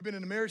We've been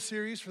in a marriage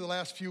series for the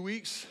last few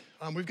weeks.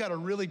 We've got a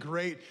really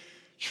great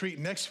treat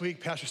next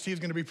week. Pastor Steve's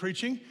going to be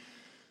preaching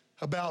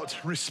about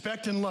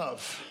respect and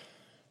love,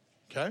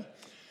 okay?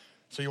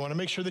 So you want to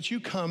make sure that you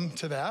come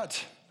to that,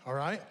 all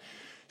right?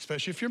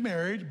 Especially if you're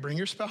married, bring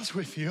your spouse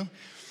with you,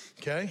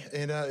 okay?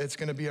 And it's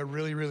going to be a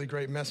really, really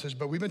great message.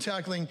 But we've been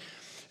tackling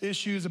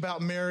issues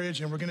about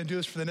marriage, and we're going to do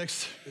this for the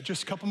next,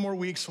 just a couple more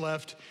weeks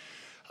left.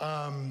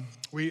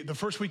 The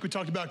first week we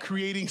talked about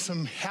creating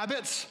some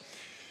habits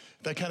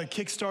that kind of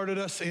kick-started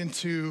us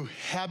into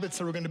habits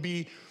that we're going to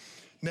be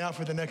now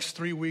for the next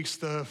 3 weeks.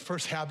 The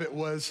first habit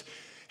was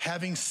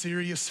having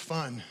serious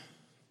fun.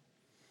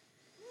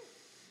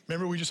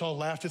 Remember we just all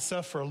laughed at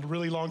stuff for a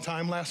really long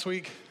time last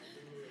week?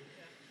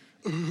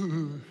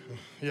 Ooh.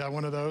 Yeah,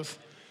 one of those.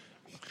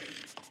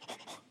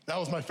 That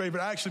was my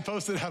favorite. I actually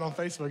posted that on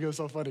Facebook. It was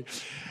so funny.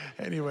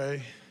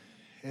 Anyway,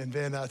 and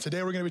then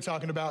today we're going to be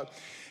talking about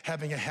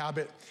having a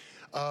habit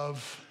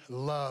of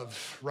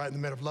love, right in the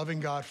middle of loving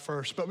God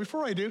first. But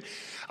before I do,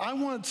 I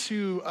want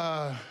to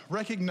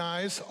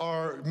recognize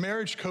our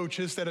marriage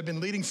coaches that have been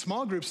leading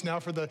small groups now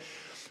for the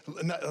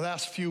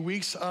last few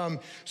weeks.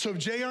 So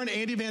JR and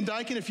Andy Van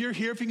Dyken, if you're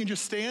here, if you can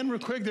just stand real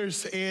quick.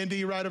 There's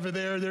Andy right over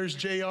there. There's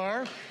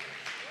JR.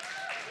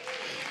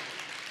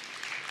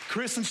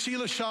 Chris and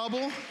Sheila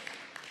Schabel.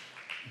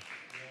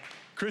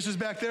 Chris is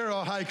back there.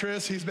 Oh, hi,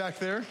 Chris. He's back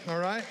there. All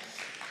right.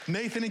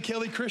 Nathan and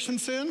Kelly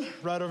Christensen,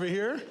 right over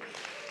here.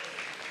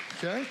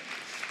 Okay.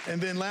 And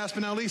then last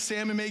but not least,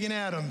 Sam and Megan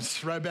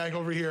Adams, right back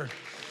over here.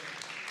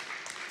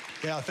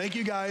 Yeah, thank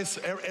you guys.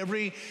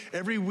 Every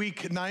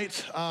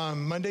weeknight,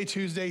 Monday,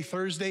 Tuesday,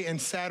 Thursday, and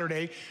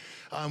Saturday,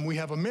 we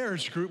have a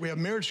marriage group. We have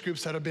marriage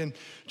groups that have been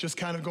just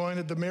kind of going.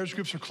 The marriage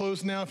groups are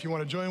closed now. If you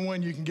want to join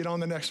one, you can get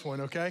on the next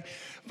one, okay?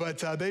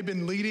 But they've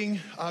been leading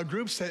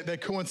groups that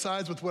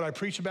coincides with what I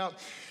preach about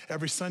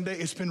every Sunday.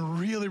 It's been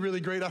really, really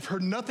great. I've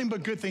heard nothing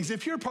but good things.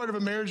 If you're part of a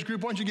marriage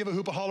group, why don't you give a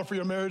hoop a holler for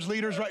your marriage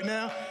leaders right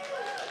now?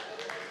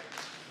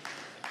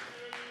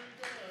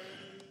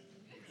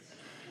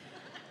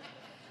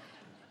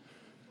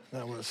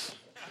 That was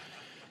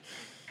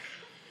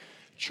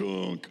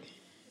chunk.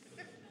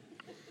 I'm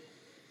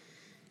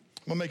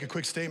gonna make a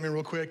quick statement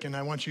real quick, and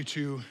I want you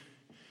to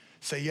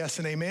say yes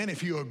and amen.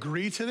 If you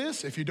agree to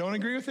this, if you don't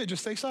agree with it,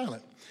 just stay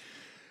silent.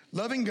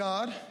 Loving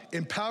God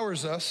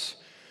empowers us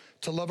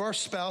to love our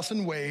spouse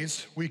in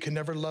ways we can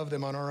never love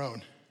them on our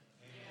own.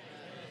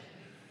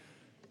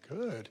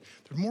 Amen. Good.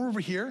 There's more over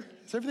here.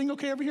 Is everything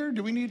okay over here?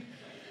 Do we need...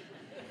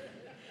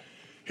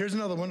 Here's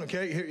another one,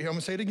 okay? Here, I'm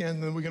gonna say it again,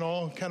 and then we can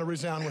all kind of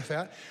resound with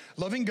that.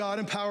 Loving God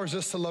empowers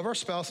us to love our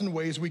spouse in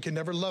ways we can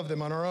never love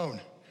them on our own.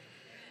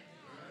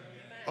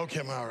 Okay,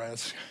 all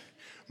right,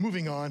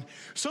 moving on.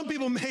 Some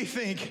people may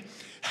think,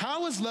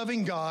 how is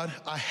loving God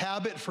a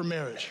habit for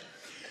marriage?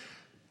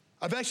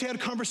 I've actually had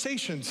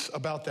conversations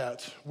about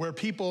that, where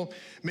people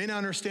may not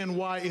understand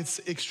why it's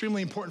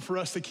extremely important for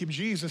us to keep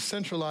Jesus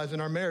centralized in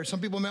our marriage.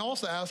 Some people may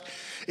also ask,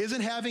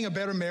 isn't having a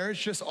better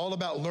marriage just all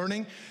about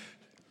learning?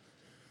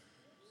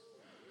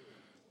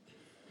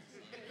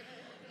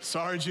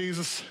 Sorry,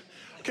 Jesus.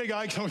 Okay,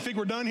 guys, I think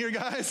we're done here,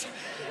 guys.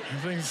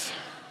 Everything's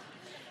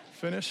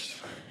finished.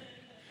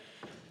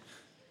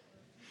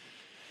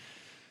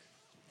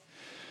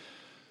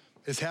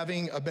 Is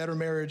having a better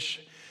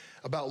marriage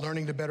about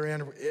learning to better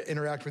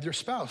interact with your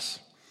spouse?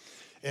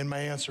 And my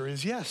answer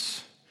is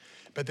yes,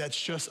 but that's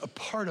just a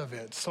part of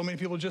it. So many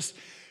people just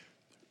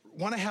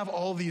want to have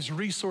all these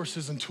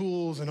resources and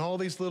tools and all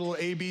these little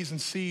A, B's,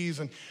 and C's,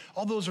 and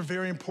all those are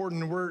very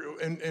important,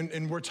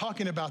 and we're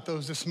talking about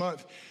those this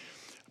month.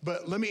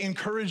 But let me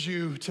encourage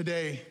you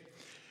today,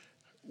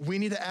 we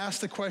need to ask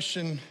the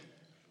question,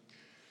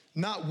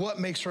 not what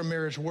makes our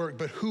marriage work,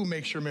 but who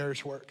makes your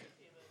marriage work.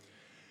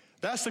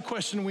 That's the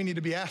question we need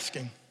to be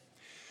asking.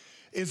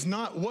 It's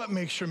not what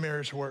makes your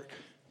marriage work,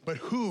 but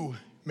who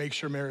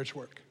makes your marriage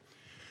work.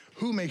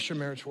 Who makes your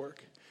marriage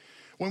work?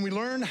 When we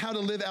learn how to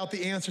live out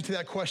the answer to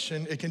that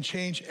question, it can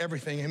change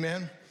everything,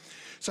 amen?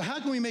 So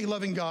how can we make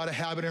loving God a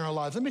habit in our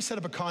lives? Let me set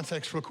up a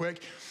context real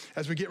quick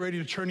as we get ready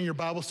to turn in your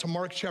Bibles to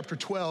Mark chapter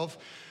 12,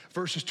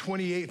 verses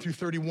 28 through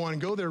 31.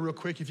 Go there real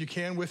quick if you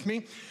can with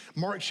me.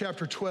 Mark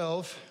chapter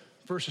 12,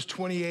 verses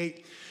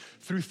 28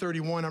 through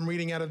 31. I'm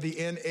reading out of the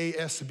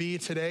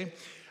NASB today.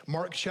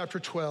 Mark chapter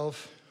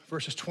 12,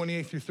 verses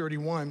 28 through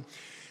 31.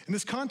 In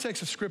this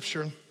context of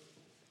scripture,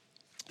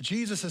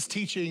 Jesus is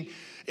teaching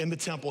in the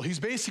temple. He's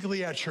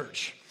basically at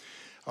church.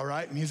 All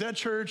right, and he's at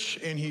church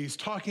and he's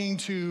talking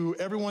to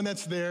everyone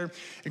that's there.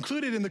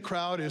 Included in the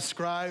crowd is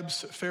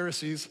scribes,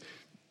 Pharisees,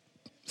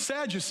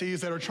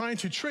 Sadducees that are trying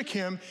to trick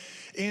him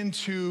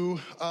into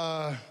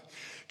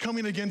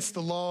coming against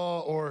the law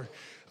or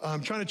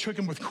trying to trick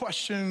him with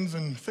questions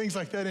and things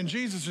like that. And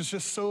Jesus is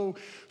just so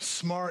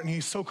smart and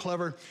he's so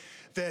clever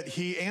that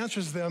he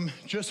answers them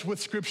just with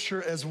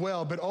scripture as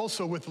well, but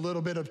also with a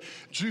little bit of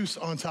juice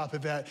on top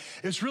of that.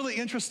 It's really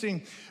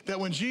interesting that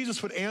when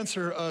Jesus would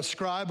answer a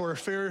scribe or a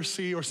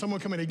Pharisee or someone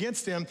coming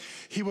against him,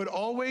 he would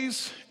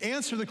always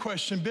answer the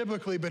question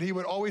biblically, but he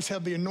would always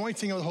have the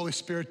anointing of the Holy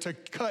Spirit to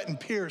cut and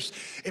pierce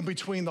in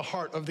between the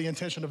heart of the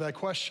intention of that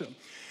question.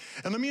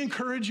 And let me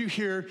encourage you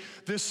here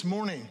this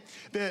morning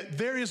that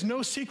there is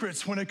no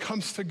secrets when it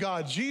comes to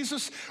God.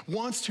 Jesus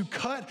wants to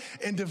cut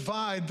and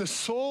divide the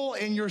soul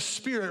and your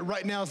spirit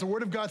right now. As the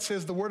Word of God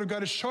says, the Word of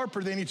God is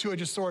sharper than any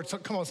two-edged sword. So,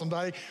 come on,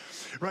 somebody.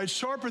 Right?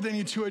 Sharper than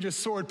any two-edged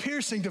sword,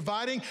 piercing,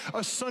 dividing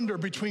asunder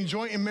between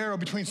joint and marrow,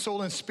 between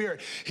soul and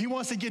spirit. He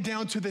wants to get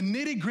down to the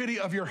nitty-gritty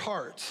of your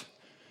heart.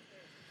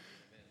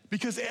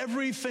 Because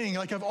everything,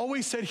 like I've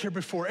always said here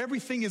before,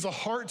 everything is a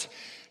heart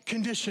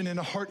condition and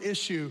a heart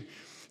issue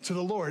to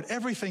the Lord.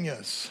 Everything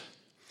is.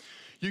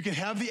 You can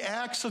have the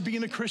acts of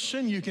being a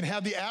Christian. You can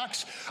have the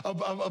acts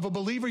of a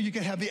believer. You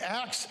can have the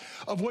acts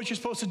of what you're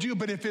supposed to do.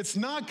 But if it's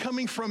not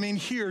coming from in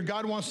here,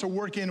 God wants to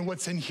work in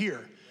what's in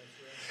here.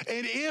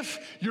 And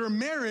if your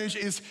marriage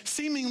is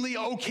seemingly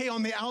okay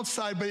on the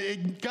outside,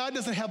 but God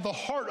doesn't have the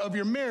heart of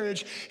your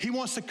marriage, He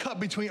wants to cut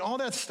between all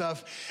that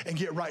stuff and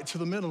get right to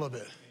the middle of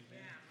it. Amen.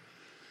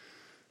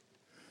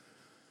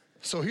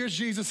 So here's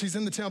Jesus. He's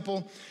in the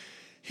temple.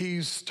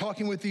 He's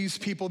talking with these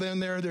people down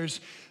there.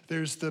 There's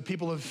the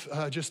people of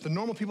just the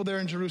normal people there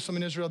in Jerusalem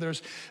and Israel.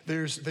 There's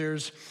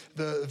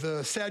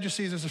the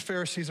Sadducees, there's the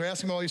Pharisees. They're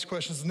asking all these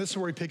questions, and this is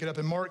where we pick it up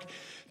in Mark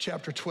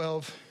chapter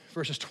 12,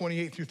 verses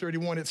 28 through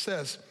 31. It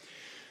says,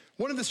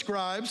 one of the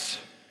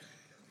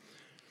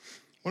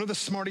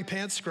smarty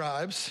pants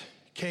scribes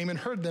came and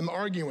heard them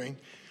arguing,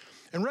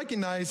 and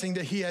recognizing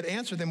that he had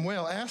answered them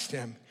well, asked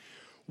him,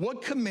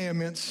 "What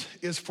commandments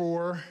is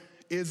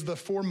the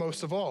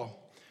foremost of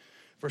all?"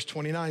 Verse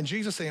 29,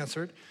 Jesus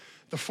answered,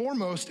 "The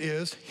foremost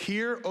is,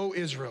 Hear, O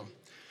Israel,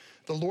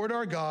 the Lord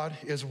our God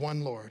is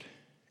one Lord,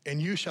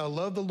 and you shall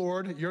love the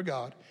Lord your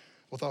God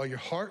with all your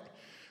heart,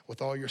 with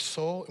all your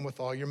soul, and with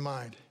all your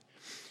mind,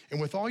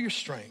 and with all your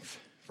strength."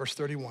 Verse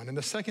 31, and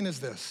the second is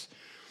this,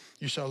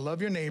 you shall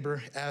love your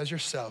neighbor as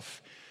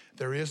yourself.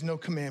 There is no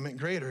commandment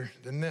greater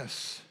than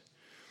this.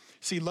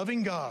 See,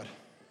 loving God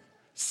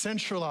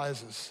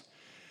centralizes.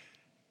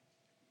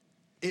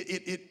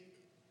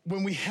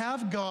 When we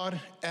have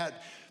God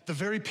at the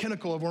very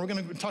pinnacle of, we're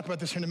going to talk about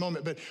this here in a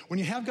moment, but when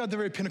you have God at the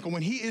very pinnacle,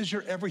 when He is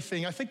your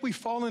everything, I think we've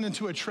fallen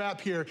into a trap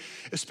here,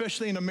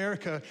 especially in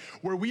America,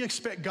 where we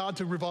expect God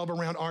to revolve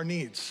around our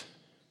needs.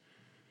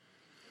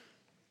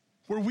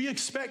 Where we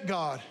expect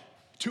God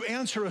to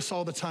answer us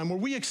all the time, where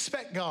we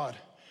expect God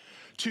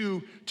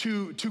to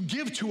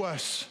give to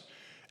us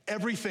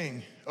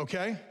everything,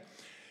 okay?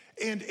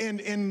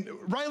 And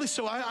rightly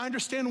so, I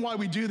understand why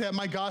we do that.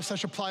 My God shall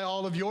supply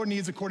all of your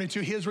needs according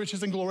to His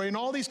riches and glory and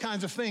all these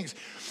kinds of things.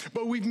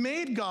 But we've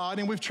made God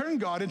and we've turned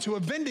God into a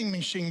vending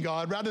machine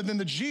God rather than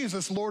the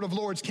Jesus, Lord of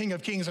lords, King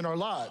of kings in our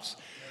lives.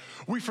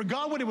 We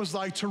forgot what it was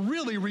like to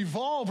really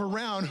revolve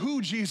around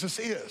who Jesus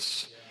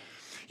is.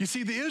 You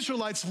see, the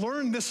Israelites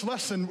learned this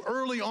lesson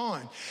early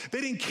on.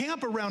 They didn't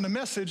camp around the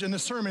message and the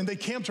sermon. They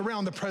camped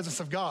around the presence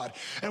of God.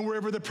 And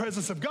wherever the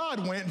presence of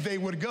God went, they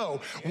would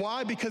go.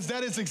 Why? Because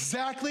that is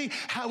exactly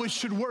how it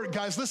should work.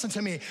 Guys, listen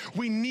to me.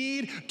 We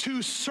need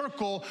to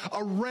circle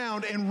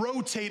around and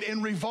rotate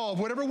and revolve,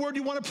 whatever word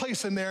you want to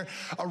place in there,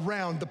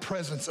 around the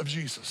presence of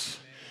Jesus.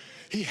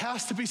 He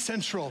has to be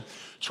central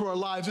to our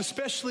lives,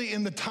 especially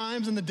in the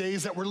times and the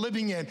days that we're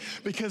living in,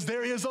 because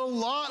there is a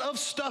lot of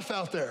stuff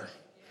out there.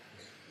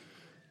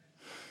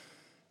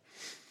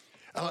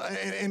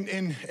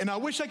 And I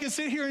wish I could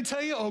sit here and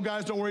tell you, oh,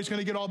 guys, don't worry, it's going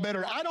to get all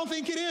better. I don't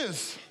think it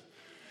is.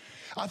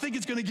 I think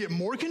it's going to get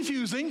more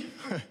confusing.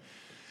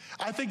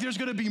 I think there's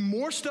going to be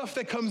more stuff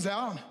that comes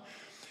out,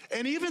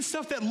 and even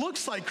stuff that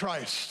looks like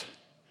Christ.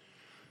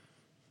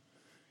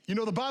 You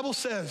know, the Bible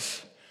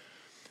says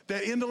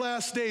that in the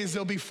last days,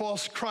 there'll be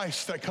false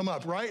Christs that come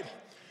up, right?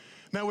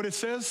 Isn't that what it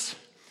says?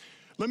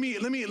 Let me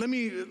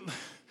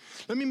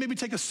maybe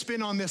take a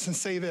spin on this and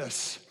say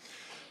this.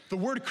 The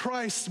word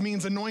Christ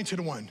means anointed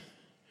one.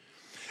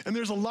 And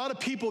there's a lot of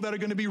people that are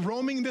going to be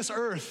roaming this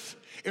earth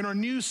in our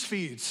news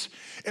feeds,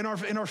 in our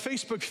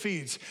Facebook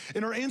feeds,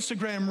 in our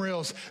Instagram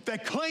reels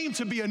that claim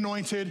to be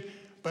anointed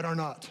but are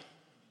not.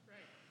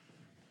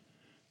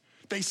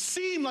 They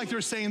seem like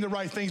they're saying the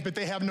right things, but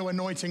they have no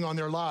anointing on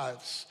their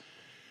lives.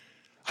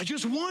 I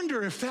just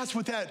wonder if that's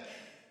what that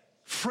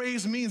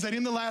phrase means, that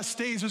in the last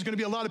days there's going to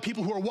be a lot of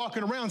people who are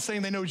walking around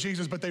saying they know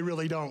Jesus, but they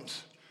really don't.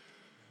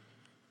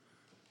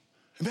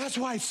 And that's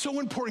why it's so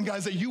important,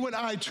 guys, that you and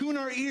I tune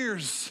our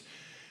ears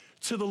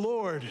to the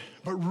Lord,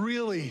 but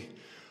really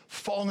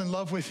fall in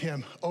love with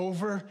Him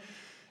over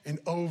and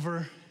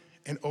over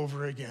and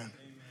over again. Amen.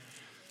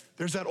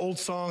 There's that old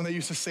song that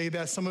used to say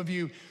that. Some of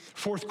you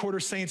fourth quarter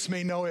saints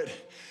may know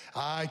it.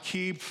 I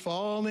keep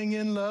falling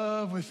in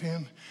love with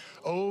Him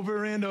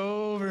over and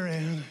over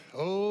and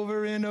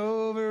over and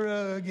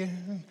over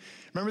again.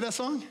 Remember that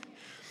song?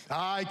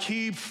 I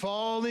keep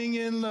falling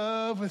in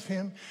love with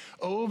Him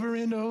over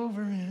and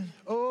over and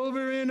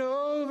over and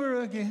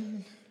over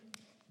again.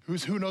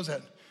 Who knows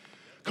that?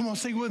 Come on,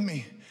 sing with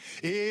me.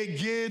 It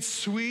gets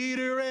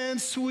sweeter and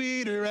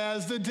sweeter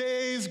as the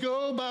days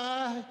go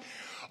by.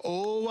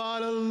 Oh,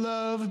 what a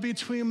love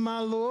between my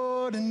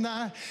Lord and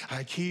I.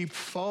 I keep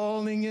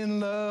falling in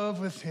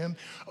love with Him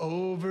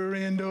over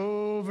and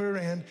over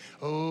and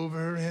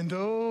over and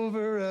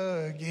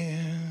over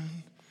again.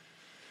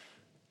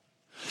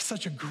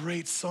 such a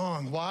great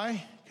song.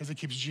 Why? Because it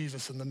keeps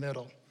Jesus in the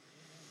middle.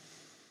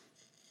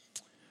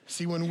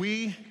 See, when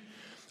we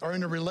are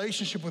in a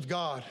relationship with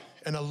God,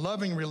 and a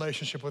loving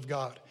relationship with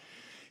God,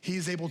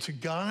 He's able to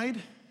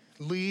guide,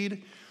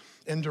 lead,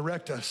 and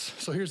direct us.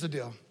 So here's the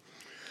deal.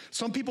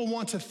 Some people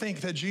want to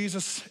think that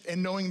Jesus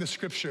and knowing the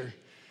scripture,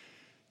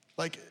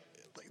 like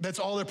that's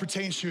all that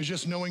pertains to is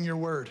just knowing your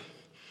word,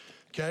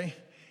 okay,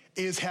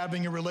 is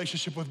having a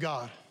relationship with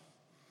God.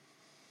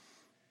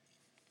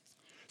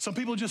 Some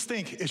people just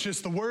think it's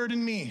just the word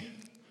and me,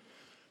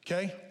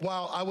 okay?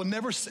 While I will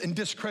never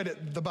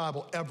discredit the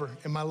Bible ever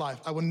in my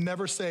life, I will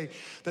never say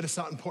that it's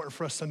not important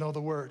for us to know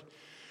the word,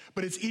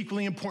 but it's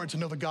equally important to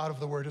know the God of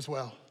the word as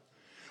well.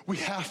 We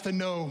have to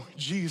know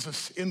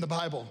Jesus in the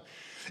Bible.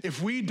 If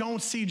we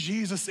don't see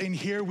Jesus in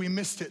here, we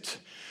missed it.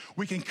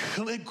 We can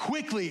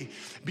quickly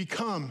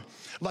become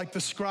like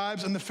the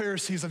scribes and the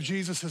Pharisees of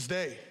Jesus'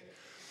 day.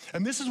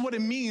 And this is what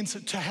it means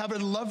to have a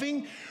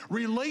loving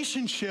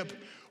relationship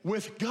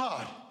with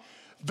God,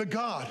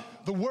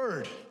 the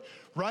Word,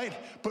 right?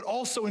 But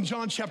also in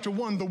John chapter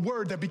 1, the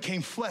Word that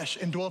became flesh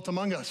and dwelt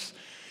among us.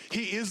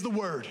 He is the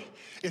Word.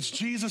 It's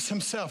Jesus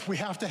himself. We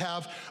have to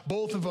have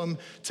both of them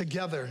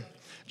together.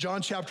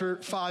 John chapter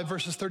 5,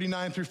 verses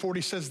 39 through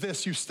 40 says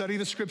this: you study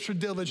the scripture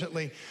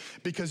diligently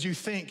because you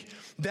think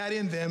that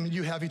in them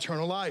you have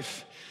eternal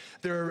life.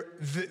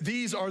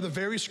 These are the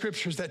very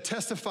scriptures that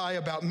testify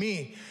about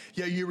me,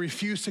 yet you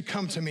refuse to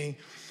come to me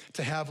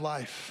to have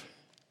life.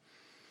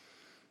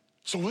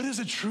 So what does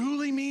it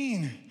truly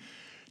mean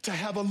to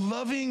have a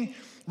loving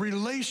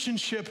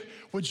relationship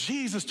with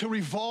Jesus, to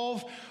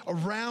revolve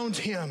around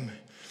him?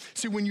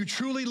 See, when you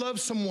truly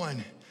love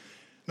someone,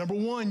 number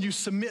one, you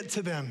submit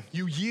to them,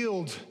 you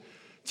yield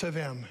to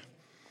them.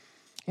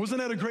 Wasn't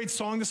that a great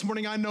song this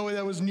morning? I know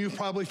that was new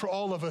probably for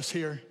all of us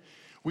here.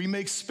 We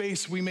make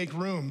space, we make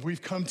room.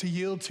 We've come to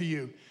yield to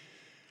you,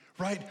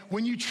 right?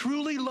 When you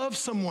truly love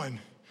someone,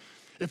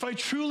 if I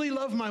truly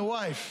love my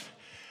wife,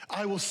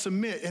 I will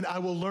submit and I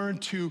will learn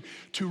to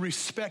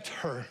respect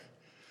her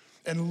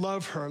and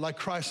love her like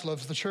Christ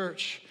loves the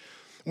church.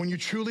 When you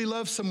truly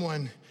love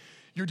someone,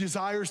 your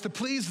desire is to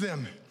please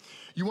them.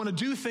 You want to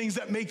do things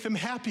that make them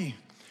happy.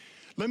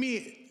 Let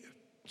me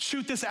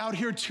shoot this out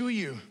here to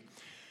you.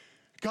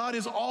 God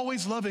is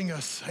always loving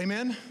us,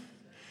 amen?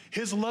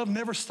 His love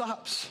never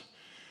stops.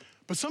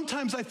 But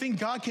sometimes I think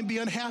God can be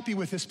unhappy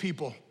with his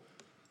people.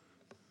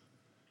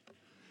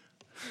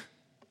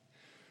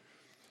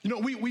 You know,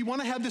 we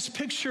want to have this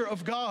picture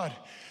of God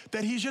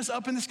that he's just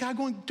up in the sky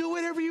going, do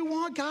whatever you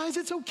want, guys.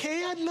 It's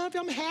okay. I love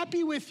you. I'm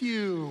happy with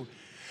you.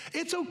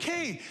 It's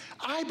okay.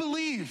 I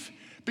believe,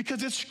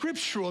 because it's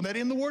scriptural, that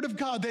in the word of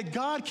God, that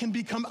God can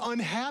become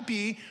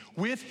unhappy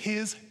with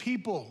his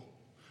people.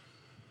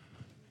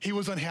 He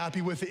was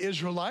unhappy with the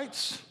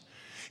Israelites.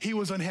 He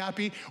was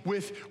unhappy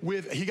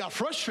he got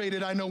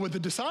frustrated, I know, with the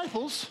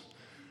disciples,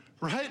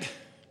 right?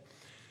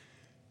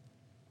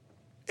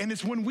 And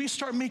it's when we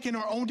start making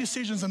our own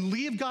decisions and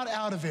leave God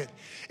out of it,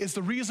 is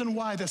the reason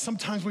why that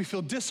sometimes we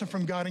feel distant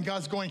from God, and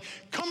God's going,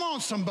 come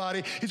on,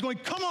 somebody. He's going,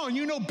 come on,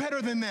 you know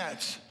better than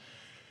that.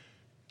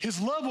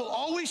 His love will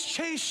always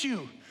chase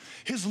you.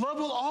 His love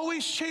will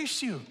always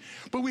chase you.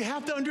 But we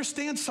have to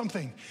understand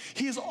something.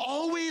 He is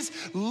always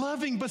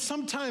loving, but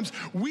sometimes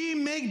we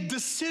make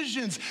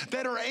decisions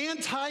that are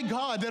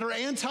anti-God, that are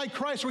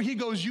anti-Christ, where he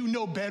goes, you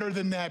know better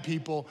than that,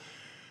 people.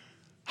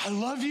 I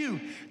love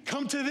you.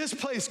 Come to this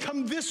place.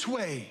 Come this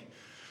way.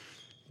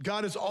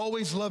 God is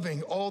always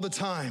loving all the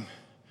time.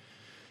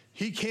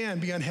 He can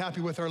be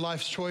unhappy with our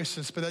life's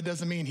choices, but that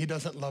doesn't mean he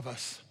doesn't love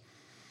us.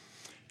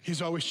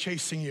 He's always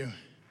chasing you.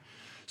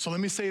 So let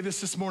me say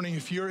this morning.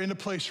 If you're in a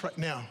place right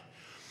now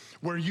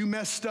where you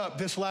messed up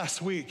this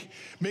last week,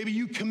 maybe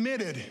you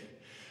committed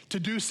to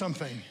do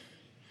something.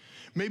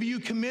 Maybe you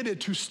committed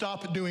to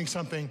stop doing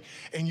something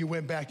and you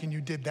went back and you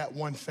did that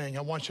one thing.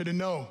 I want you to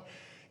know,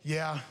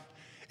 yeah,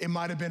 it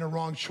might have been a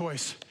wrong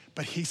choice,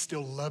 but he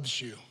still loves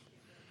you.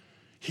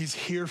 He's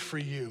here for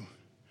you.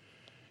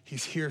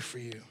 He's here for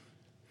you.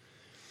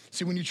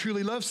 See, when you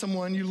truly love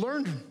someone, you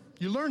learn them.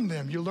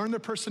 You learn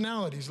their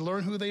personalities, you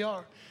learn who they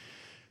are.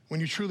 When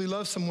you truly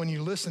love someone,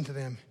 you listen to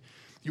them,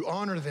 you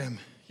honor them,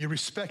 you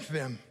respect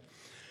them.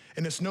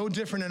 And it's no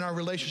different in our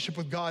relationship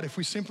with God. If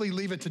we simply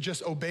leave it to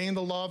just obeying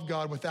the law of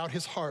God without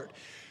his heart,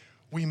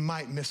 we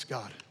might miss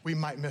God. We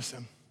might miss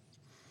him.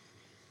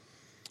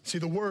 See,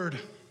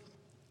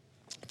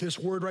 this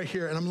word right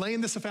here, and I'm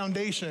laying this a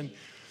foundation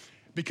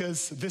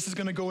because this is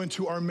going to go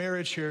into our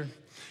marriage here.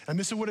 And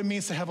this is what it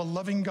means to have a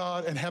loving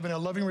God and having a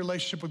loving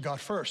relationship with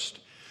God first.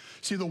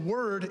 See, the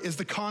word is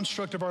the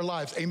construct of our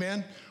lives.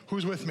 Amen?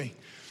 Who's with me?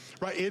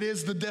 Right? It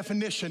is the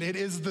definition. It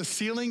is the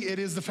ceiling. It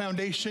is the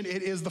foundation.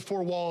 It is the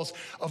four walls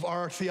of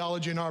our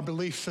theology and our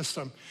belief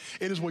system.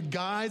 It is what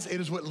guides.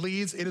 It is what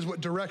leads. It is what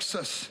directs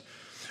us.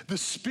 The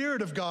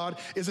Spirit of God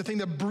is the thing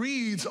that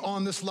breathes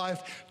on this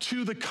life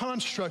to the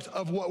construct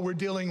of what we're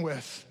dealing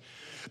with.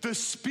 The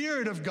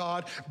Spirit of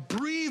God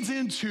breathes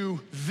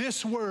into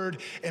this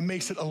word and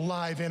makes it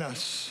alive in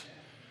us.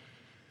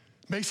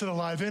 Makes it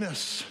alive in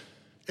us.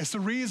 It's the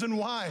reason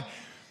why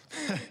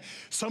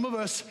Some of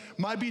us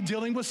might be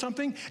dealing with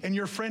something, and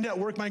your friend at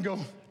work might go,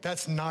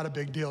 that's not a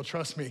big deal,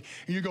 trust me.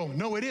 And you go,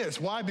 no, it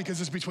is. Why? Because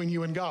it's between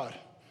you and God.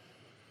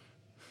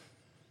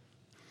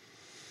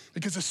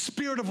 Because the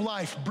Spirit of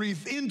life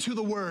breathed into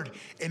the word,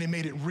 and it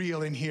made it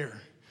real in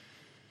here.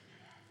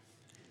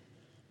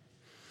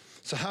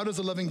 So how does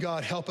a loving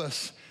God help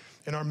us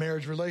in our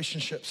marriage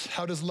relationships?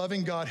 How does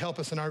loving God help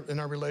us in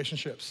our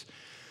relationships?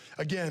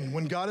 Again,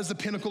 when God is the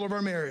pinnacle of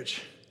our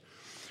marriage,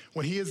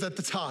 when he is at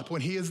the top,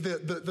 when he is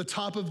the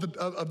top of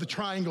the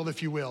triangle,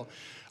 if you will,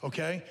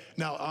 okay?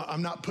 Now,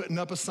 I'm not putting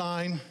up a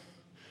sign,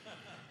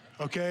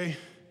 okay?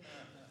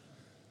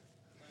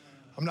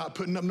 I'm not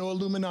putting up no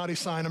Illuminati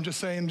sign. I'm just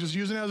saying, just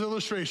using it as an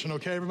illustration,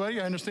 okay, everybody?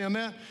 I understand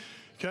that,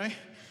 okay?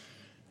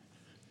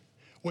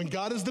 When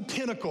God is the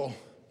pinnacle,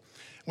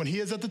 when he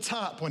is at the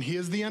top, when he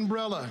is the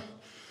umbrella,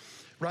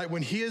 right?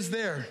 When he is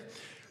there,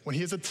 when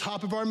he is at the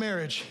top of our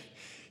marriage,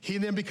 he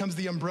then becomes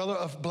the umbrella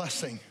of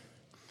blessing.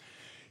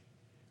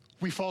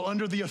 We fall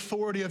under the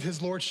authority of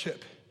his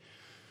lordship.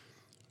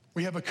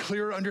 We have a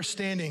clear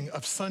understanding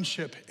of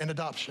sonship and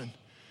adoption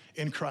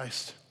in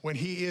Christ when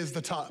he is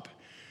the top.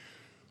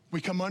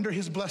 We come under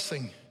his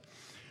blessing.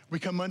 We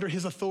come under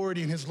his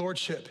authority and his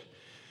lordship,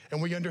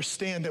 and we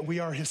understand that we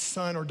are his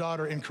son or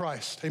daughter in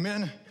Christ.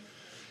 Amen?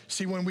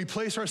 See, when we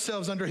place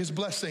ourselves under his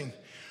blessing,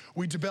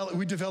 we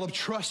develop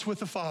trust with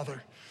the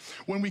Father.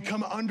 When we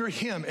come under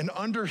him and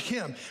under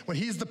him, when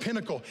he's the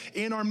pinnacle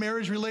in our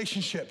marriage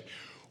relationship,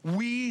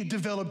 we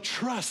develop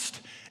trust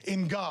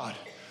in God.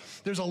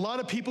 There's a lot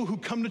of people who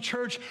come to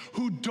church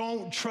who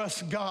don't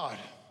trust God.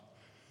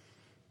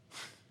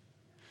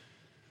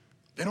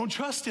 They don't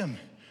trust him.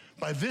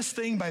 By this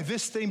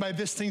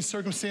thing,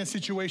 circumstance,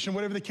 situation,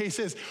 whatever the case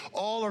is,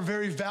 all are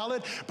very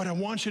valid, but I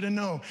want you to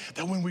know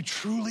that when we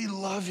truly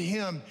love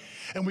him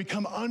and we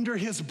come under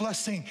his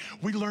blessing,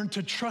 we learn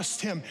to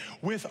trust him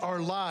with our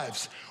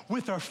lives,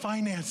 with our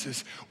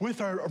finances,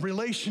 with our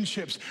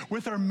relationships,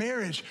 with our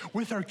marriage,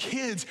 with our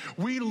kids.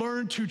 We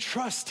learn to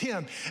trust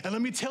him. And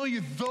let me tell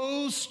you,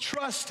 those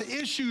trust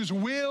issues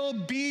will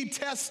be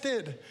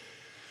tested.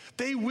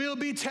 They will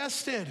be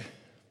tested.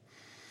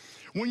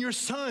 When your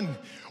son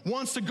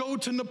wants to go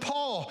to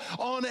Nepal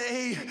on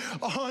a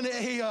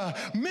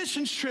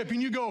missions trip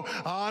and you go,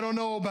 I don't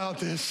know about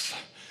this.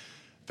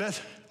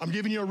 I'm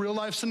giving you a real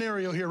life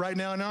scenario here right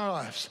now in our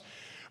lives,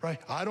 right?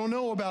 I don't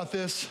know about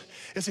this.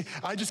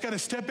 I just got to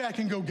step back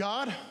and go,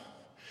 God,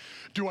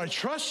 do I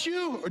trust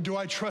you or do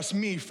I trust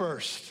me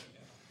first?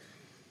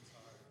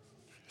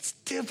 It's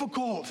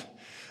difficult.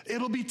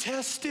 It'll be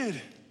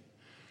tested,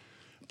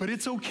 but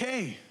it's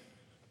okay.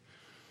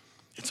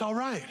 It's all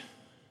right.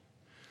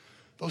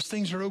 Those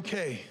things are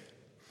okay.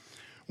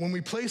 When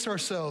we place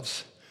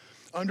ourselves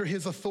under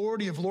his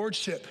authority of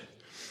lordship,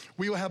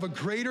 we will have a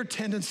greater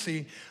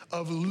tendency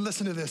of,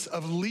 listen to this,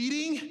 of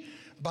leading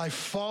by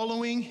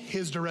following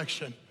his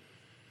direction.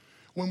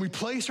 When we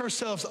place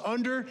ourselves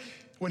under,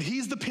 when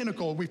he's the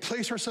pinnacle, we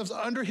place ourselves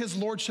under his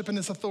lordship and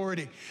his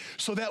authority.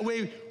 So that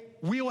way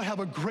we will have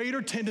a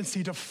greater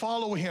tendency to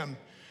follow him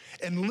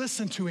and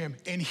listen to him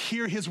and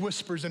hear his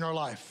whispers in our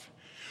life.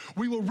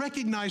 We will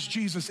recognize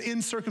Jesus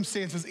in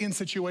circumstances, in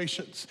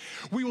situations.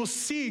 We will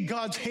see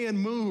God's hand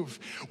move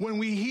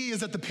when he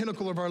is at the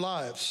pinnacle of our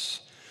lives.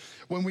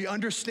 When we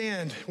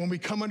understand, when we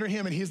come under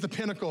him and he's the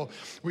pinnacle,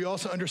 we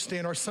also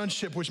understand our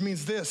sonship, which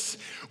means this: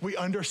 we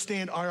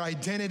understand our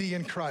identity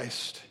in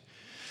Christ.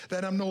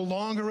 That I'm no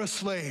longer a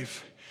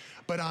slave,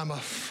 but I'm a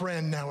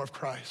friend now of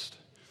Christ.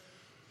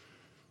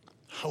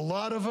 A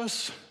lot of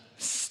us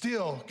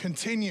still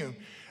continue,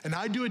 and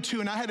I do it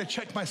too, and I had to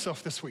check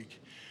myself this week.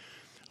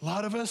 A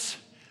lot of us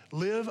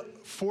live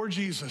for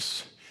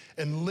Jesus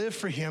and live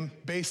for him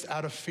based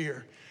out of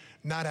fear,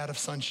 not out of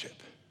sonship,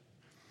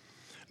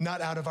 not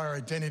out of our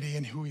identity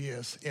and who he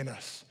is in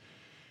us.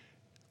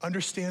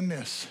 Understand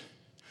this,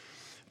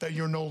 that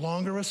you're no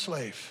longer a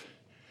slave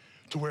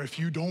to where if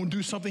you don't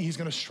do something, he's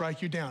gonna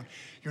strike you down.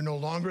 You're no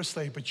longer a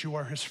slave, but you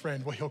are his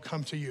friend. Well, he'll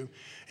come to you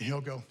and he'll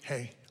go,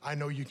 hey, I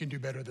know you can do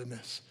better than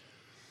this.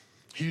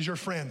 He's your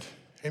friend,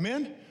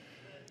 amen?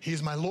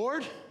 He's my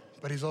Lord,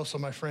 but he's also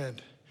my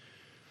friend.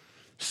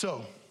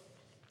 So,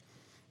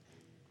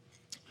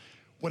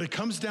 when it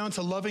comes down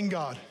to loving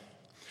God,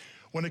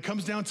 when it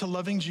comes down to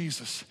loving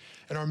Jesus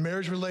and our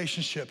marriage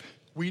relationship,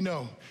 we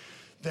know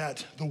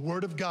that the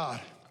Word of God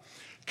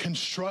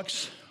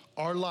constructs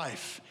our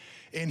life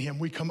in him.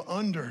 We come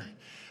under,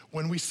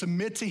 when we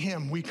submit to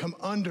him, we come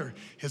under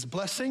his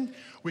blessing,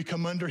 we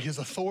come under his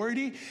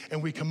authority,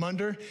 and we come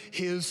under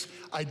his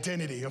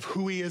identity of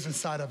who he is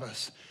inside of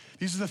us.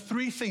 These are the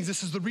three things.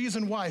 This is the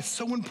reason why it's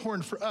so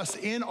important for us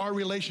in our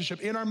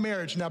relationship, in our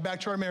marriage, now back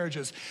to our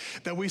marriages,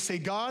 that we say,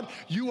 God,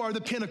 you are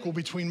the pinnacle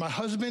between my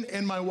husband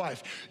and my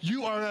wife.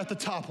 You are at the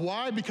top.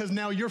 Why? Because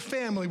now your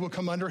family will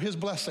come under his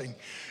blessing.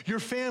 Your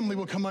family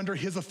will come under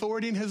his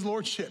authority and his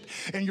lordship.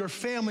 And your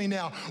family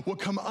now will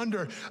come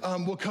under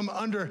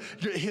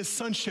his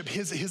sonship,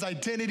 his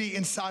identity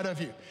inside of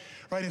you.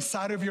 Right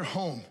inside of your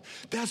home.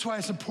 That's why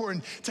it's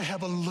important to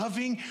have a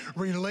loving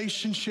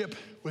relationship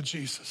with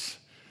Jesus.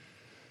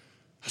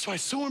 That's why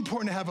it's so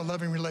important to have a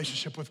loving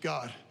relationship with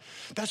God.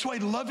 That's why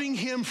loving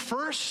him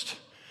first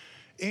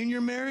in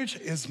your marriage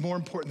is more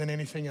important than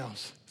anything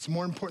else. It's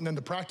more important than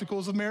the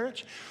practicals of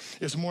marriage.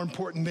 It's more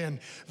important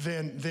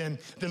than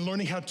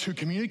learning how to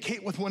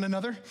communicate with one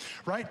another,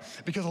 right?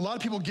 Because a lot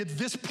of people get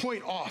this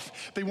point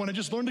off. They want to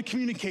just learn to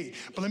communicate.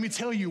 But let me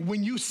tell you,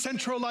 when you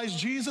centralize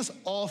Jesus,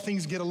 all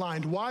things get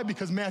aligned. Why?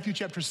 Because Matthew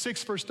chapter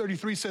 6, verse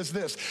 33 says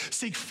this: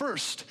 seek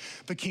first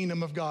the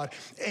kingdom of God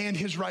and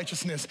his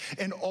righteousness,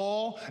 and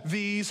all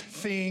these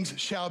things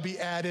shall be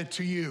added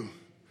to you.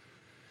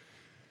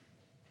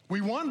 We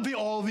want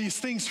all these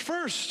things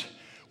first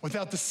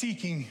without the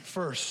seeking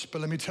first. But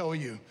let me tell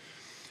you,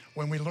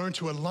 when we learn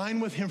to align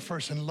with him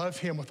first and love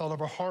him with all of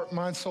our heart,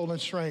 mind, soul,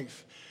 and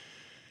strength,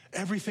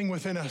 everything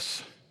within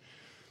us,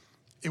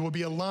 it will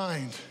be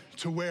aligned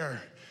to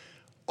where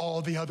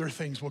all the other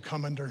things will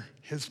come under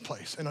his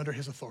place and under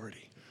his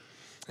authority.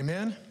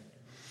 Amen?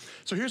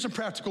 So here's some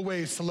practical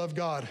ways to love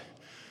God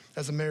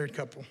as a married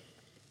couple.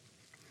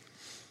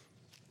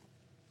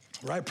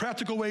 Right?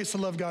 Practical ways to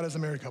love God as a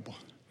married couple.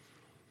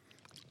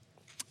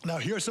 Now,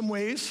 here are some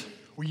ways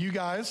where you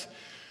guys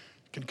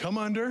can come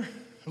under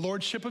the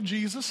lordship of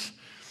Jesus,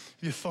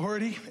 the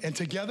authority, and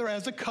together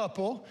as a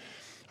couple,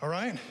 all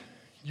right,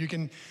 you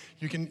can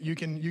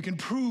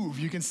prove,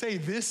 you can say,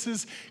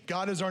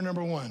 God is our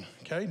number one,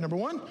 okay? Number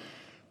one,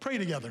 pray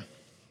together.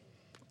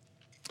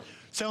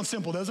 Sounds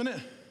simple, doesn't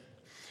it?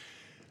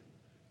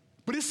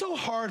 But it's so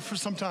hard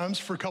sometimes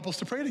for couples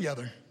to pray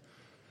together.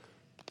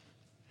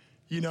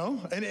 You know,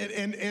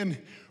 and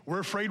we're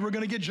afraid we're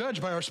going to get judged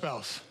by our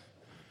spouse.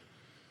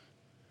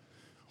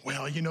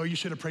 Well, you know, you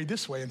should have prayed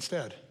this way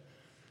instead.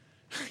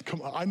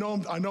 Come on, I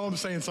know I'm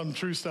saying some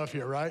true stuff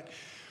here, right?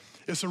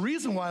 It's the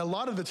reason why a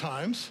lot of the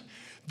times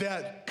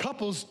that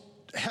couples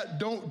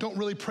don't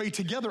really pray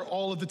together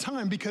all of the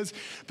time, because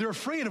they're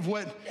afraid of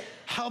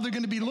how they're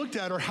going to be looked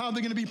at or how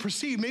they're going to be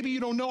perceived. Maybe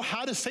you don't know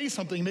how to say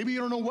something. Maybe you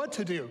don't know what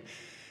to do.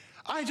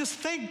 I just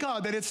thank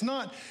God that it's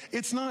not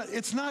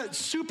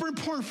super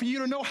important for you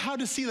to know how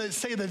to say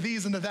the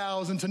these and the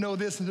thous and to know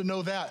this and to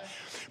know that.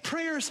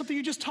 Prayer is something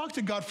you just talk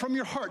to God from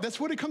your heart. That's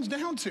what it comes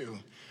down to,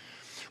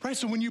 right?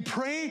 So when you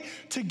pray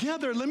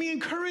together, let me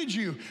encourage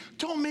you,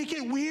 don't make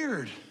it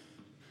weird.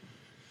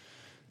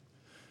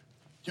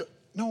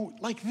 No,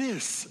 like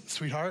this,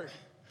 sweetheart.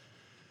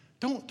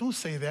 Don't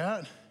say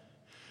that.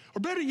 Or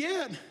better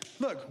yet,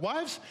 look,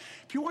 wives,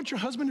 if you want your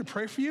husband to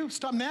pray for you,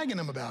 stop nagging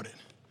him about it.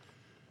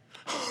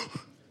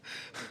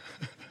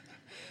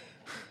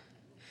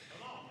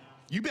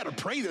 You better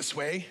pray this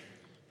way.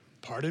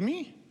 Pardon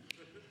me?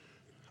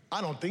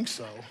 I don't think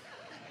so.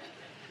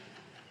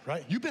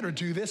 Right? You better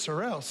do this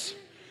or else.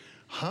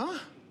 Huh?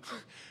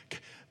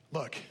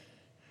 Look,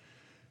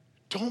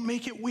 don't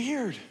make it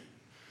weird.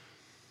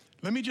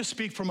 Let me just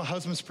speak from a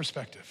husband's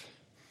perspective,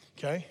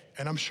 okay?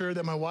 And I'm sure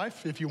that my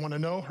wife, if you want to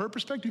know her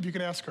perspective, you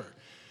can ask her,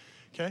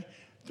 okay?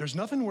 There's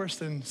nothing worse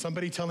than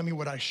somebody telling me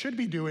what I should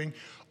be doing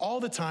all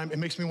the time. It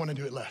makes me want to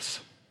do it less,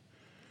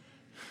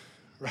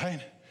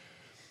 right?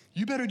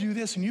 You better do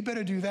this and you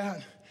better do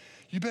that.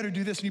 You better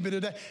do this and you better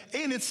do that.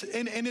 And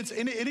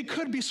it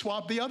could be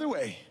swapped the other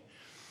way,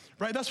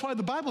 right? That's why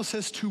the Bible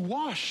says to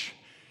wash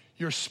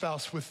your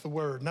spouse with the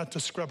word, not to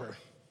scrub her.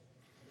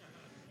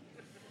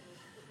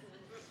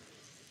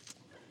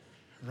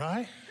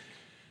 Right?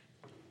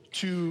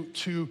 To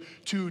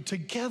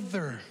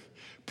together,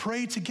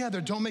 pray together.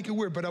 Don't make it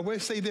weird. But I will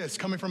say this,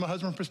 coming from a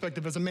husband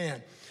perspective as a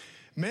man.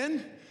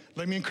 Men,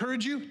 let me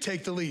encourage you,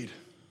 take the lead.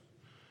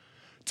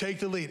 Take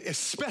the lead,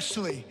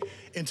 especially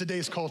in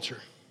today's culture.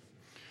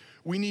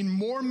 We need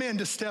more men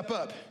to step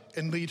up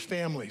and lead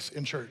families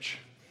in church.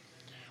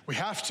 We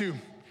have to.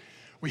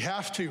 We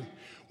have to.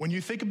 When you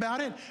think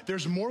about it,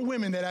 there's more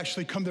women that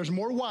actually come. There's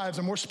more wives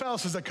and more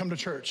spouses that come to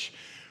church.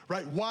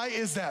 Right? Why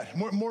is that?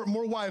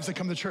 More wives that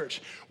come to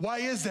church. Why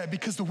is that?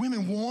 Because the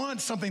women want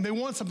something. They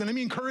want something. Let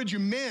me encourage you,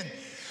 men,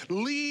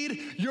 lead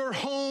your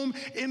home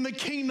in the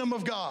kingdom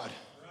of God.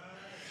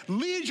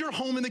 Lead your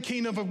home in the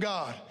kingdom of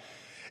God.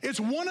 It's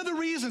one of the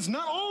reasons,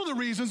 not all the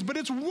reasons, but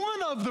it's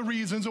one of the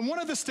reasons and one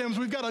of the stems.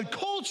 We've got a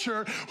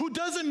culture who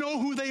doesn't know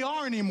who they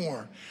are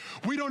anymore.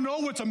 We don't know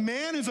what's a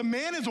man is a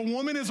man, is a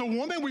woman is a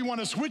woman. We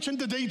want to switch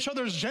into each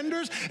other's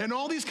genders and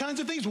all these kinds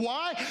of things.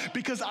 Why?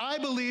 Because I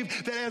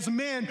believe that as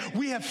men,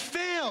 we have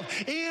failed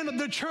in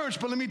the church.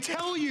 But let me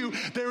tell you,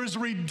 there is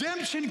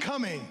redemption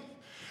coming,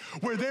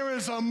 where there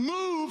is a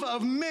move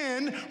of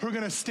men who are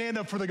going to stand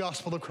up for the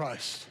gospel of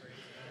Christ.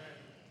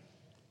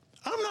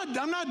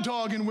 I'm not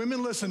dogging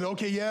women. Listen,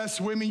 okay, yes,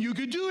 women, you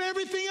could do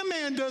everything a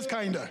man does,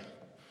 kinda.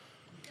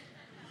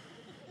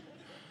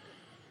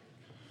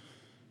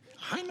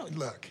 I know,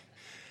 look,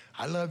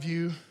 I love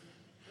you,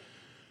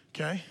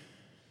 okay?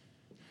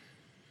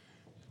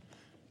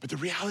 But the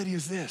reality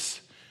is this,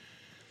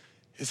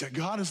 is that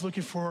God is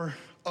looking for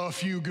a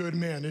few good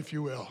men, if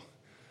you will,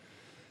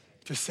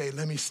 to say,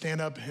 let me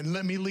stand up and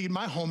let me lead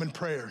my home in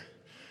prayer.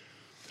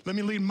 Let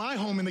me lead my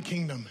home in the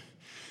kingdom.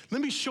 Let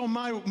me show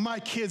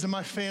my kids and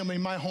my family,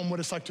 my home, what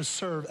it's like to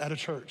serve at a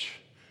church.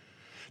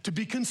 To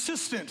be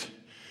consistent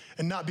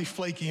and not be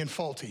flaky and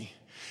faulty.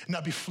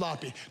 not be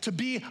floppy. To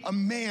be a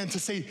man,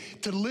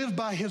 to live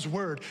by his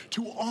word,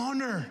 to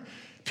honor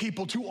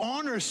people, to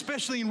honor,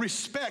 especially in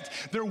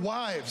respect, their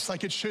wives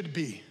like it should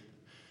be.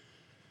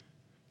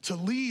 To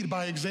lead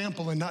by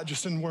example and not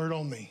just in word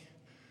only.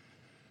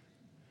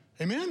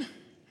 Amen?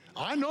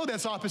 I know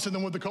that's opposite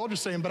than what the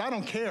culture's saying, but I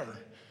don't care.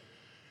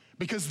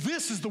 Because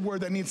this is the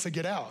word that needs to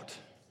get out,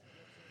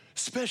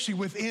 especially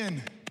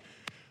within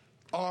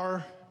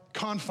our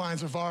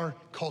confines of our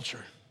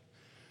culture.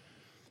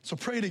 So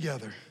pray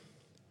together.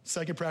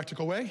 Second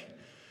practical way,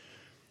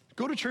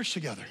 go to church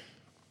together.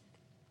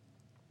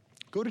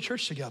 Go to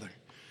church together.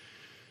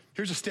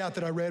 Here's a stat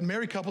that I read.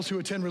 Married couples who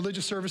attend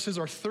religious services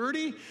are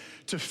 30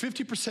 to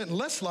 50%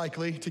 less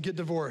likely to get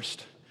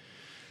divorced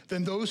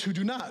than those who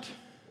do not.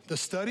 The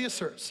study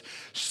asserts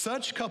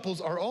such couples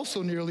are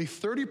also nearly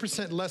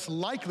 30% less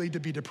likely to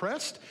be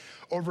depressed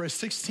over a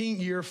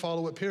 16-year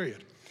follow-up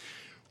period.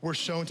 We're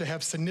shown to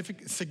have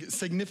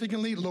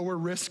significantly lower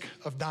risk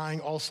of dying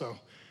also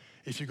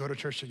if you go to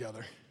church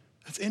together.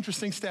 That's an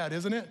interesting stat,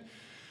 isn't it?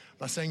 I'm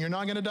not saying you're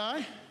not going to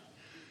die.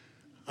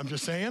 I'm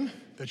just saying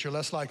that you're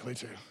less likely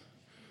to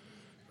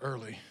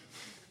early,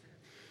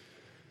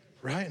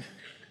 right?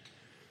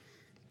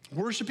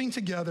 Worshiping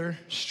together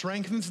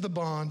strengthens the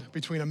bond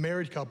between a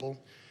married couple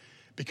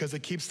because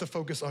it keeps the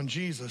focus on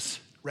Jesus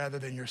rather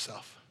than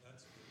yourself.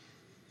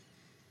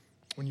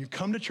 When you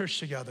come to church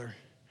together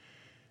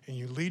and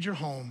you lead your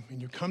home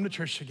and you come to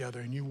church together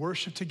and you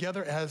worship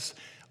together as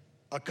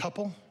a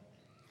couple,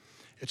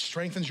 it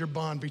strengthens your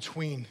bond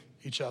between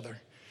each other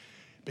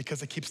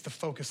because it keeps the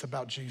focus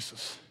about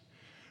Jesus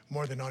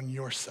more than on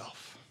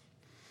yourself.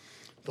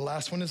 The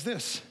last one is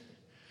this: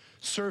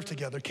 serve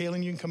together.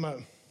 Kaylin, you can come up.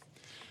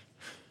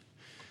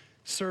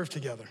 Serve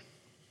together.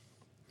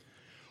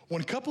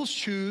 When couples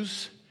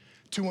choose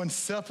to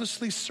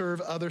unselfishly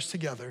serve others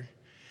together,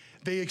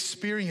 they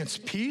experience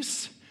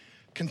peace,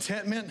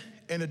 contentment,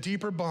 and a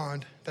deeper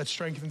bond that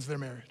strengthens their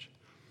marriage.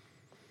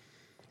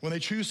 When they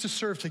choose to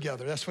serve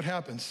together, that's what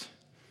happens.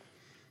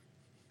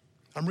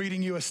 I'm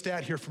reading you a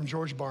stat here from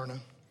George Barna.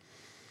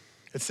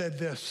 It said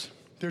this: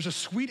 there's a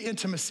sweet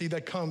intimacy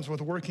that comes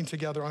with working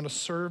together on a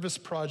service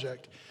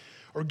project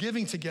or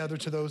giving together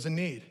to those in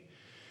need.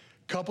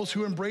 Couples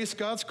who embrace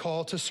God's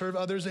call to serve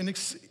others and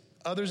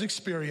others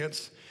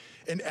experience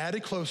an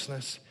added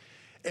closeness,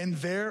 and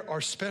there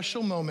are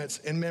special moments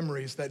and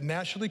memories that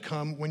naturally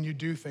come when you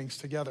do things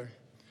together.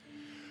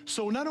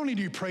 So not only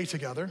do you pray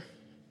together,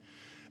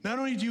 not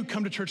only do you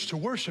come to church to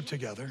worship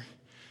together,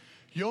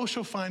 you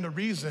also find a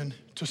reason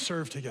to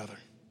serve together.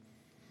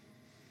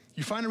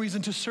 You find a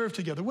reason to serve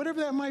together,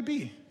 whatever that might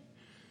be.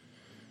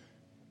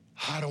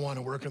 I don't want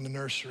to work in the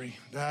nursery.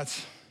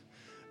 That's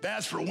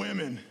for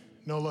women.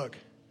 No, look,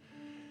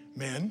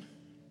 men,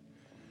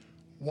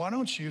 why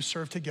don't you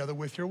serve together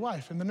with your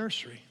wife in the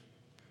nursery?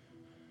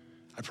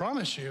 I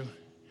promise you,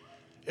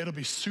 it'll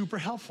be super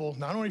helpful,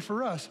 not only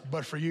for us,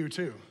 but for you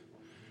too.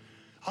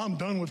 I'm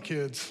done with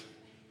kids.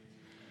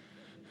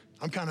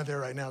 I'm kind of there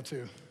right now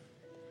too,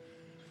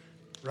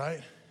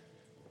 right?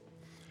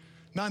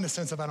 Not in the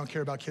sense of I don't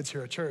care about kids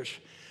here at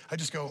church. I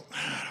just go,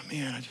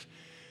 man,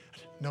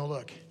 no,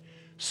 look,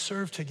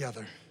 serve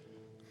together.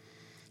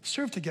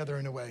 Serve together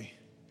in a way,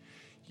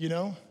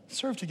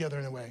 serve together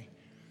in a way.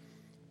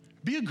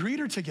 Be a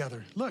greeter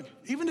together. Look,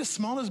 even as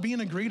small as being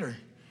a greeter.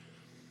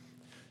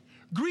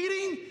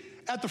 Greeting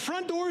at the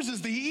front doors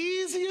is the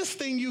easiest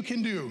thing you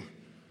can do.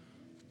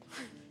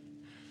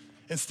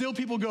 And still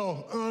people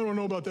go, oh, I don't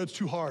know about that, it's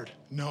too hard.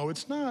 No,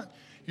 it's not.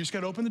 You just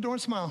got to open the door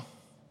and smile.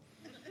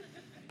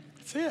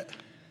 That's it.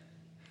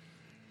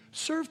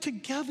 Serve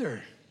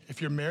together.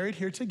 If you're married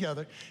here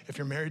together,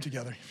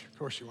 of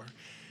course you are.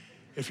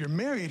 If you're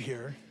married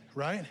here,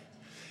 right,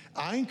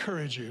 I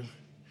encourage you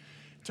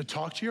to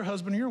talk to your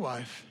husband or your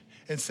wife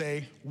and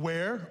say,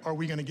 where are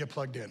we going to get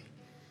plugged in?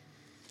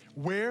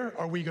 Where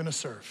are we going to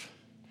serve?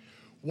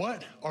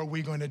 What are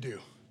we going to do?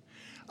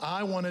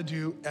 I want to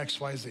do X,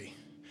 Y, Z.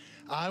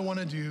 I want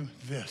to do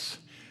this.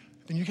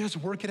 Then you guys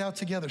work it out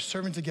together.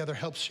 Serving together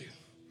helps you.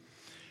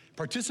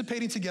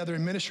 Participating together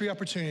in ministry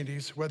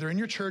opportunities, whether in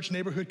your church,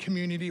 neighborhood,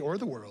 community, or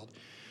the world,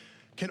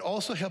 can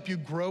also help you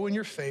grow in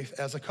your faith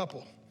as a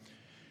couple.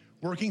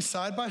 Working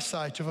side by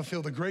side to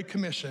fulfill the Great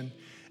Commission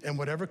in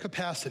whatever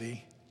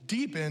capacity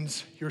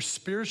deepens your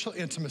spiritual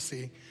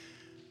intimacy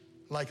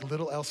like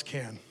little else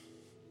can.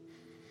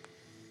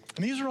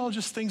 And these are all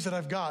just things that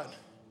I've got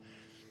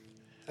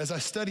as I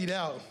studied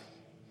out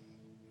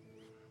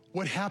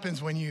what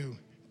happens when you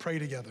pray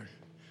together.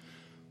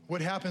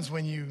 What happens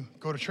when you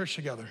go to church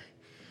together?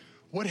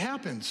 What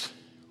happens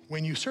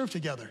when you serve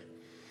together?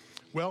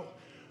 Well,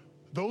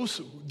 those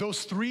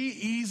three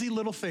easy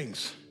little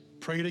things,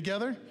 pray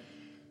together,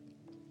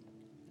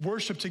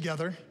 worship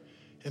together,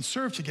 and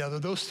serve together,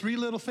 those three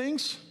little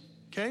things,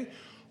 okay,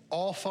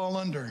 all fall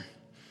under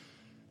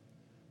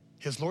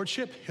His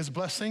lordship, His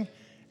blessing,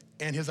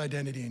 and His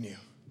identity in you.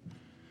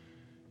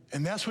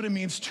 And that's what it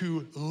means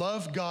to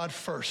love God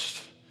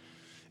first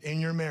in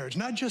your marriage,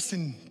 not just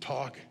in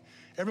talk.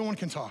 Everyone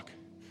can talk,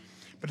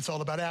 but it's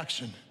all about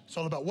action. It's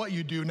all about what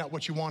you do, not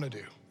what you want to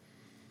do,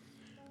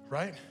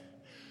 right?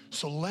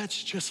 So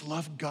let's just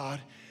love God,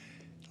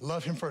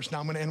 love him first. Now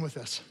I'm gonna end with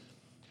this.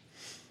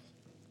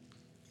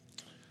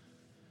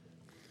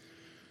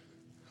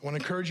 I wanna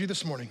encourage you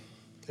this morning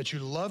that you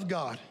love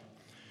God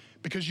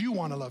because you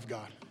wanna love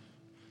God.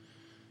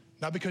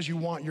 Not because you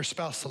want your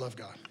spouse to love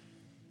God.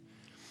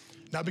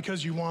 Not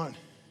because you want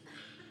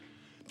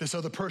this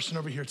other person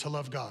over here to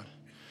love God.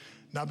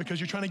 Not because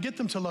you're trying to get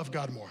them to love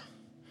God more.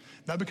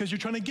 Not because you're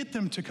trying to get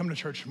them to come to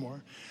church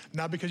more.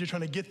 Not because you're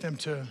trying to get them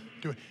to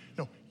do it.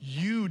 No,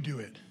 you do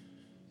it.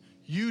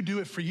 You do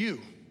it for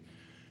you,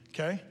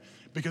 okay?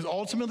 Because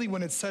ultimately,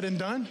 when it's said and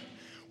done,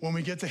 when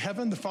we get to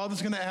heaven, the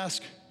Father's gonna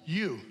ask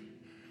you,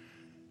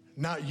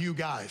 not you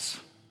guys.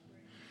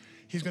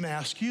 He's gonna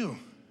ask you.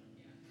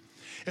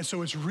 And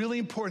so it's really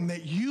important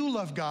that you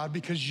love God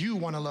because you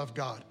wanna love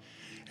God.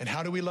 And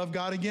how do we love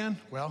God again?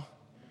 Well,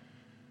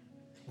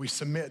 we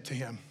submit to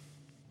him.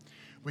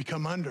 We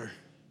come under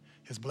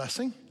his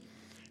blessing.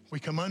 We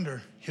come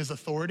under his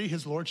authority,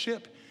 his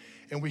lordship,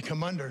 and we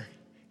come under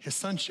his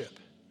sonship.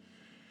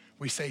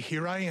 We say,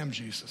 here I am,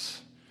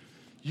 Jesus.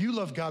 You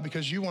love God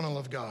because you want to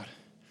love God.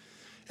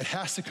 It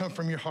has to come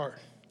from your heart.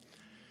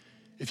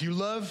 If you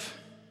love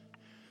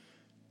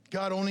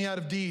God only out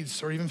of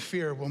deeds or even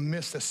fear, we'll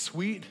miss the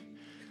sweet,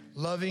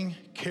 loving,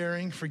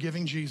 caring,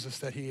 forgiving Jesus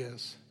that he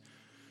is.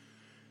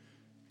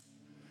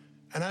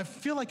 And I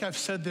feel like I've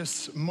said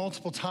this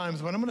multiple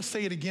times, but I'm gonna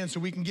say it again so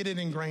we can get it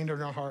ingrained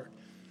in our heart.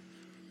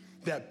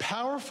 That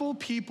powerful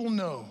people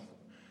know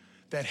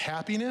that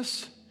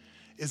happiness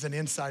is an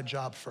inside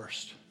job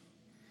first.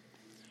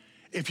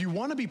 If you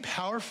wanna be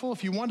powerful,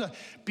 if you wanna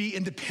be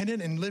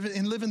independent and live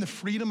in the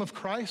freedom of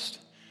Christ,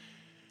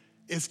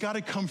 it's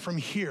gotta come from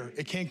here.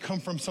 It can't come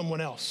from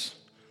someone else.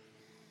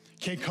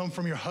 Can't come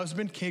from your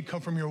husband, can't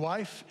come from your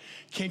wife,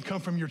 can't come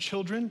from your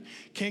children,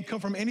 can't come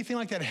from anything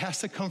like that. It has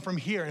to come from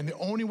here. And the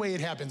only way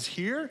it happens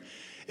here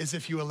is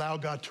if you allow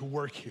God to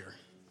work here.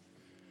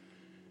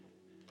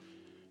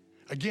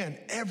 Again,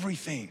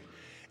 everything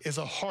is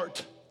a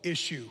heart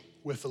issue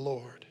with the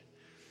Lord.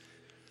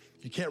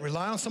 You can't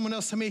rely on someone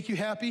else to make you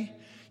happy.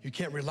 You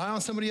can't rely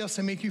on somebody else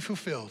to make you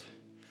fulfilled.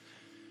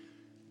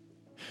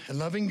 And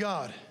loving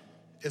God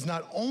is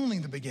not only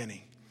the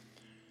beginning,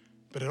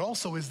 but it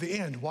also is the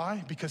end.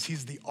 Why? Because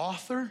he's the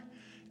author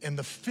and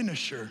the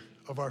finisher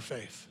of our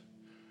faith.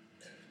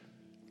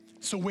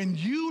 So when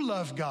you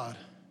love God,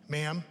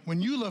 ma'am,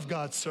 when you love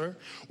God, sir,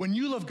 when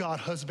you love God,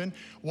 husband,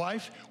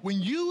 wife,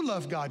 when you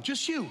love God,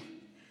 just you,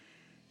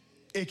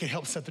 it can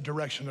help set the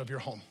direction of your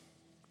home.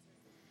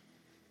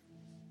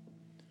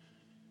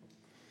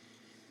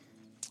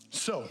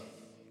 So,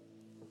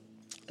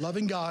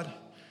 loving God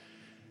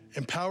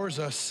empowers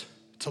us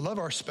to love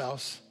our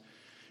spouse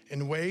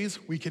in ways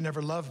we can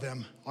never love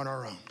them on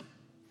our own.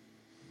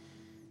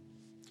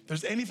 If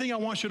there's anything I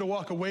want you to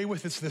walk away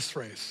with, it's this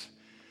phrase.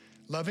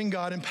 Loving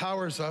God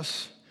empowers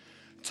us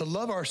to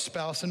love our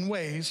spouse in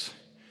ways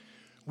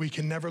we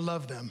can never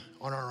love them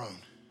on our own.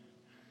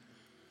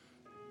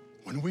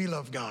 When we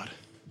love God,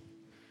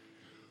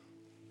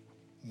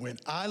 when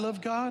I love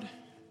God,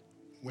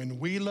 when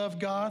we love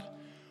God,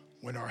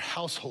 when our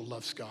household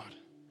loves God,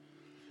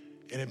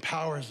 it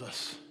empowers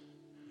us.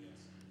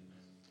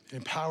 It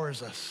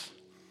empowers us.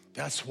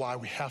 That's why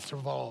we have to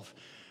revolve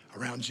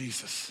around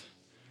Jesus.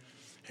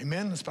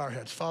 Amen. Let's bow our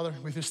heads. Father,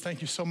 we just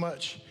thank you so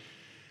much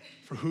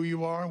for who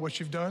you are, what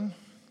you've done.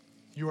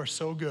 You are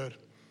so good.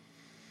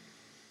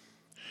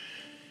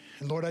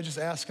 And Lord, I just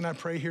ask and I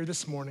pray here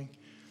this morning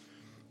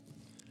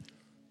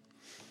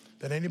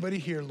that anybody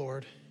here,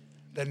 Lord,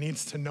 that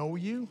needs to know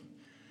you,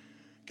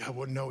 God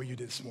will know you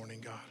this morning,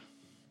 God.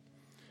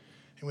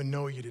 And would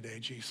know you today,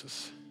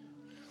 Jesus.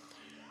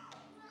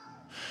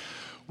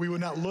 We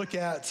would not look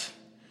at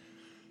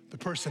the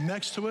person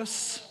next to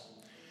us.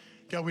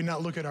 God, we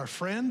not look at our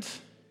friend.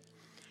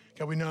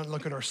 God, we not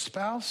look at our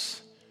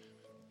spouse.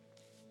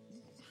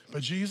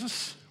 But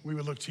Jesus, we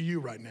would look to you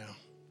right now.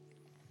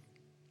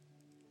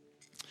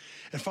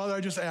 And Father,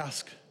 I just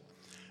ask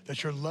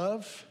that your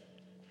love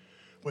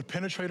would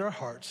penetrate our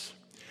hearts.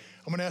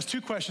 I'm gonna ask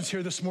two questions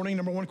here this morning.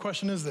 Number one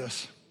question is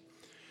this.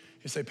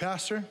 You say,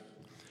 Pastor,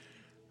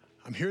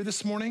 I'm here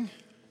this morning.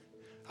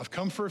 I've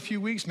come for a few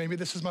weeks. Maybe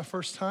this is my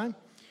first time.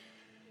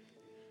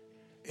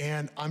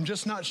 And I'm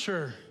just not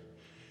sure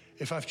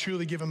if I've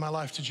truly given my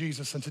life to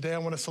Jesus. And today I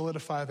want to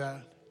solidify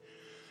that.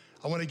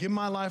 I want to give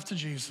my life to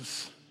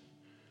Jesus,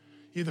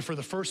 either for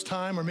the first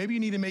time, or maybe you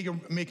need to make a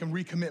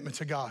recommitment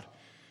to God,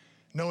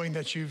 knowing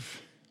that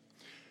you've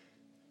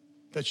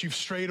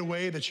strayed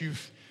away, that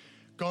you've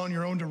gone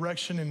your own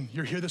direction, and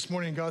you're here this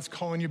morning and God's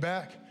calling you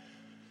back.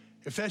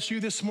 If that's you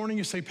this morning,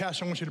 you say,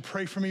 Pastor, I want you to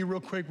pray for me real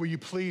quick. Will you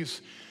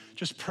please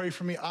just pray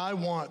for me? I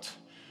want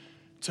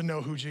to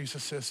know who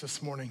Jesus is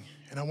this morning,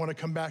 and I want to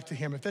come back to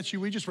him. If that's you,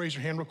 will you just raise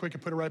your hand real quick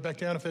and put it right back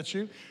down if that's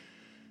you?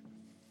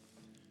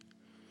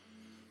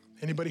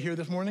 Anybody here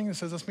this morning that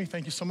says, that's me?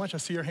 Thank you so much. I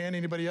see your hand.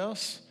 Anybody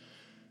else?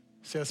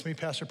 Say, that's me,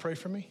 Pastor, pray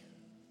for me.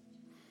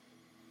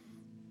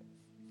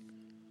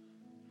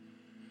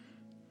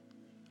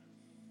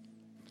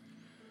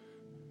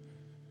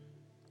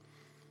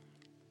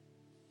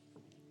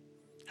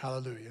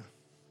 Hallelujah.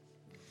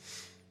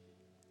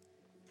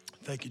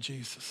 Thank you,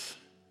 Jesus.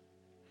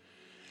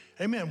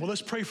 Amen. Well,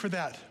 let's pray for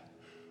that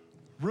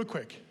real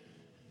quick.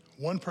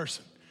 One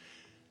person.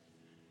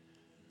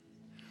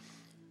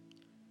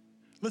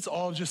 Let's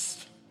all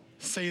just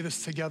say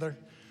this together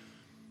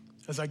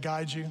as I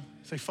guide you.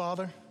 Say,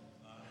 Father,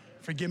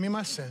 forgive me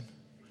my sin.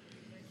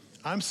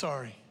 I'm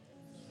sorry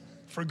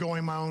for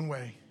going my own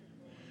way.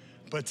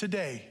 But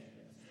today,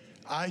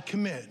 I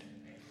commit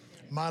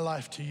my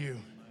life to you.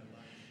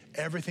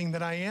 Everything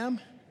that I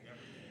am,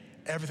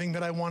 everything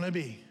that I want to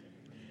be,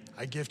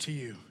 I give to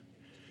you.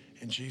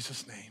 In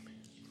Jesus' name,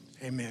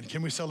 amen.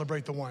 Can we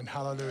celebrate the one?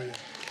 Hallelujah.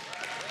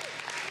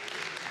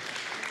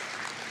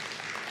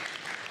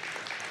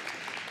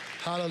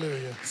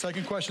 Hallelujah.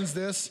 Second question is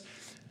this.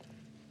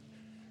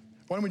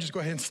 Why don't we just go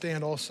ahead and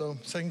stand also?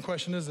 Second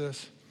question is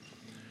this.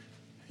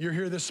 You're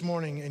here this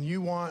morning and you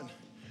want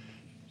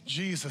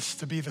Jesus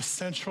to be the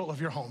central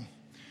of your home,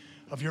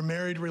 of your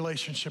married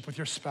relationship with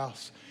your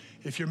spouse.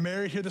 If you're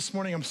married here this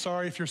morning, I'm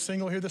sorry. If you're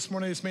single here this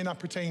morning, this may not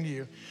pertain to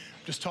you.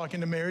 I'm just talking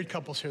to married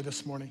couples here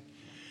this morning.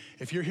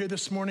 If you're here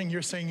this morning,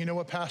 you're saying, you know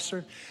what,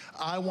 Pastor?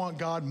 I want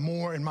God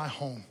more in my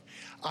home.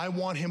 I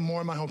want him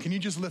more in my home. Can you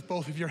just lift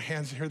both of your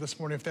hands here this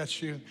morning if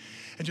that's you?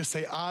 And just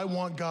say, I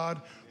want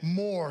God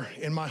more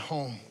in my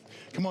home.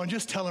 Come on,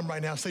 just tell him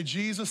right now. Say,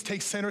 Jesus,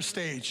 take center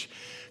stage.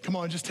 Come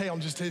on, just tell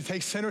him, just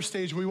take center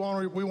stage. We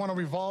want to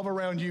revolve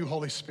around you,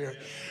 Holy Spirit.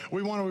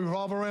 We want to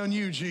revolve around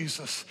you,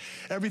 Jesus.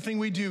 Everything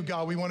we do,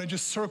 God, we want to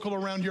just circle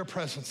around your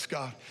presence,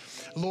 God.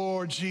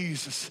 Lord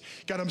Jesus.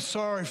 God, I'm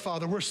sorry,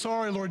 Father. We're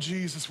sorry, Lord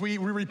Jesus. We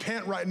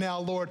repent right now,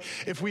 Lord,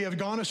 if we have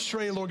gone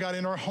astray, Lord God,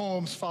 in our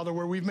homes, Father,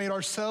 where we've made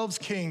ourselves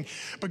king.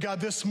 But God,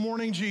 this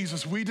morning,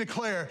 Jesus, we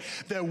declare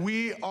that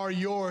we are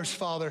yours,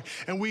 Father.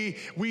 And we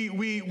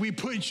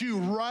put you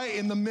right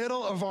in the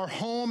middle of our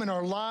home and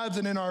our lives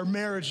and in our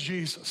marriage,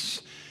 Jesus.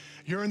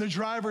 You're in the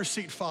driver's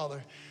seat,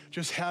 Father.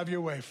 Just have your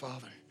way,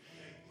 Father.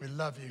 We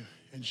love you.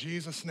 In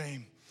Jesus'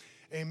 name,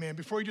 amen.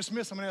 Before you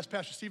dismiss, I'm going to ask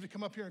Pastor Steve to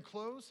come up here and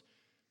close.